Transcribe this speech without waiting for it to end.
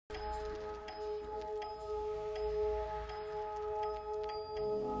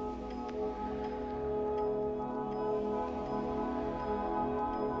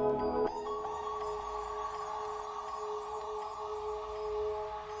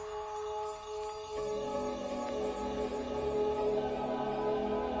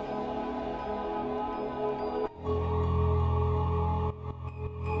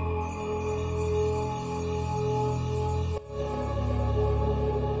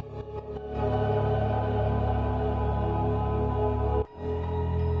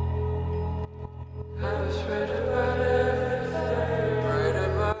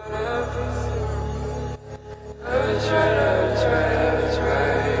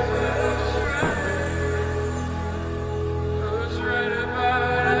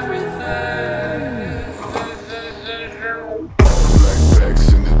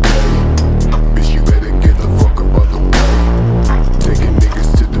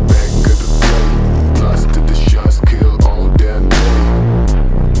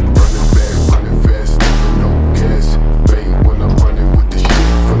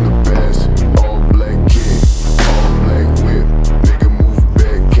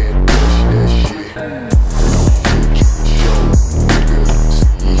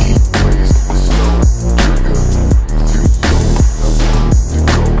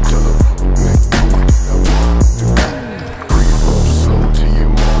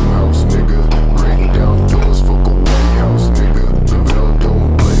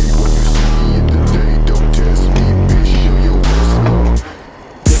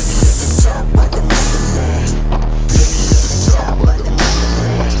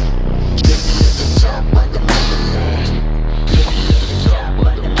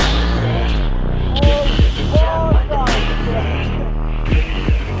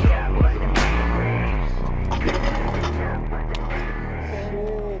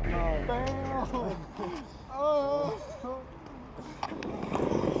Oh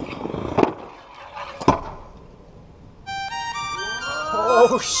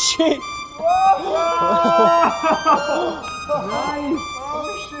shit! Nice! Oh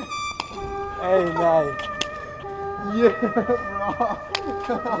shit! Hey, nice. Yeah,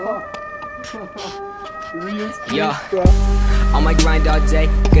 bro. Real street, bro. On my grind all day,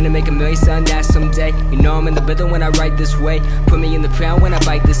 gonna make $1 million, son, that someday. You know I'm in the rhythm when I write this way. Put me in the pound when I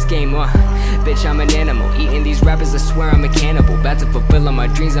bite this game, bitch, I'm an animal. Eating these rappers, I swear I'm a cannibal. About to fulfill all my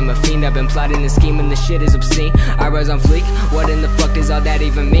dreams, I'm a fiend. I've been plotting and scheming, this shit is obscene. I rise on fleek, what in the fuck does all that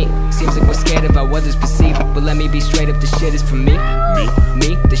even mean? Seems like we're scared about what is perceived, but let me be straight up, this shit is for me.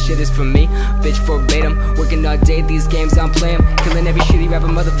 Me, this shit is for me. Bitch, verbatim, working all day, these games I'm playing. Killing every shitty rapper,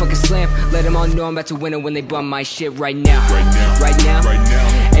 motherfucker slam. Let them all know I'm about to win it when they bum my shit right now. Right now.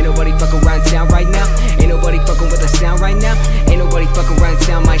 Ain't nobody fucking around town right now. Ain't nobody fucking with the sound right now. Ain't nobody fucking around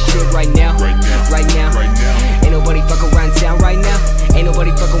town my shit right now. Right now. Ain't nobody fucking around town right now. Ain't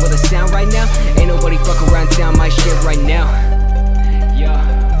nobody fucking with the sound right now. Ain't nobody fucking around town my shit right now. Yeah.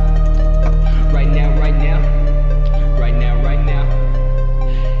 Right now.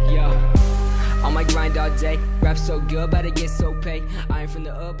 Yeah. On my grind all day. Rap so good, but I get so paid. I ain't from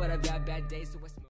the but I've got bad days, so I smoke.